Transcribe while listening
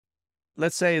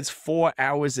let's say it's 4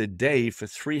 hours a day for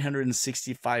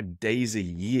 365 days a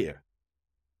year.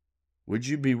 Would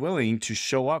you be willing to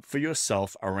show up for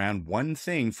yourself around one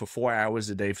thing for 4 hours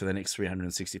a day for the next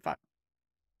 365?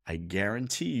 I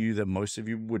guarantee you that most of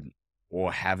you wouldn't,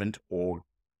 or haven't, or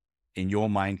in your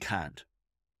mind can't.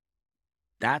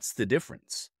 That's the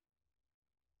difference.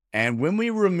 And when we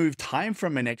remove time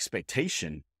from an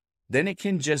expectation, then it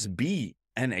can just be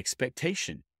an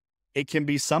expectation. It can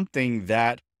be something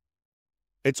that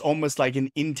it's almost like an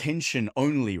intention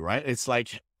only, right? It's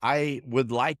like, I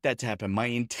would like that to happen. My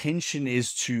intention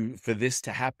is for this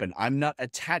to happen. I'm not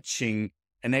attaching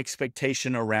an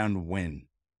expectation around when.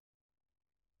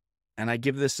 And I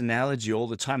give this analogy all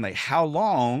the time. Like, how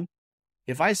long,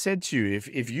 if I said to you,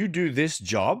 if you do this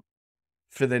job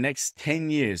for the next 10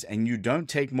 years and you don't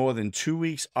take more than 2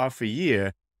 weeks off a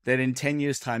year, that in 10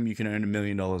 years time, you can earn $1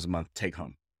 million a month take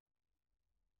home.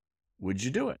 Would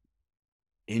you do it?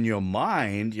 In your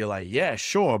mind, you're like, yeah,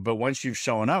 sure. But once you've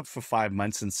shown up for 5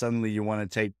 months and suddenly you want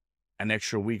to take an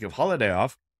extra week of holiday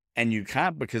off and you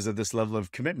can't because of this level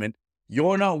of commitment,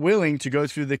 you're not willing to go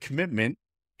through the commitment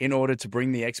in order to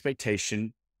bring the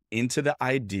expectation into the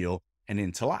ideal and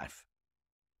into life.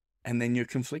 And then you're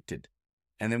conflicted.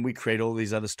 And then we create all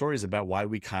these other stories about why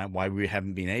we can't, why we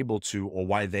haven't been able to, or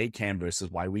why they can versus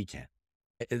why we can't.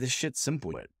 This shit's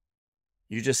simple.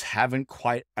 You just haven't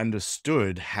quite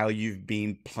understood how you've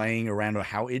been playing around or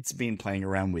how it's been playing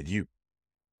around with you.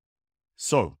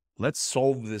 So let's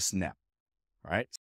solve this now, right?